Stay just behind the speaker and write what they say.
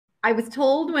I was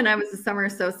told when I was a summer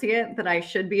associate that I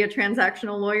should be a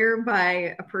transactional lawyer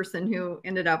by a person who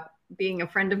ended up being a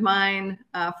friend of mine,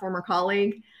 a former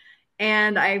colleague.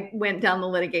 And I went down the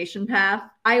litigation path.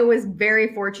 I was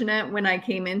very fortunate when I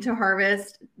came into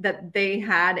Harvest that they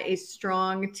had a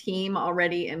strong team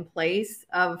already in place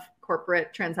of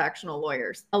corporate transactional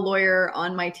lawyers. A lawyer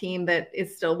on my team that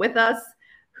is still with us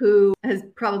who has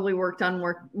probably worked on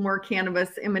more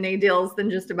cannabis M&A deals than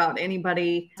just about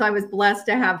anybody. So I was blessed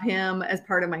to have him as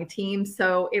part of my team.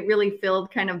 So it really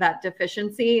filled kind of that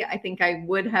deficiency. I think I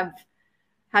would have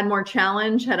had more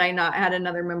challenge had I not had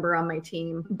another member on my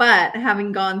team. But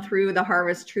having gone through the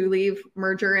Harvest Trulieve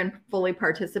merger and fully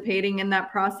participating in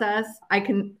that process, I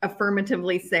can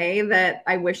affirmatively say that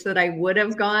I wish that I would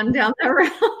have gone down that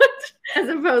route as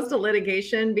opposed to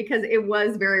litigation, because it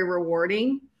was very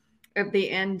rewarding at the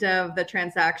end of the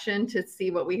transaction to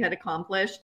see what we had accomplished.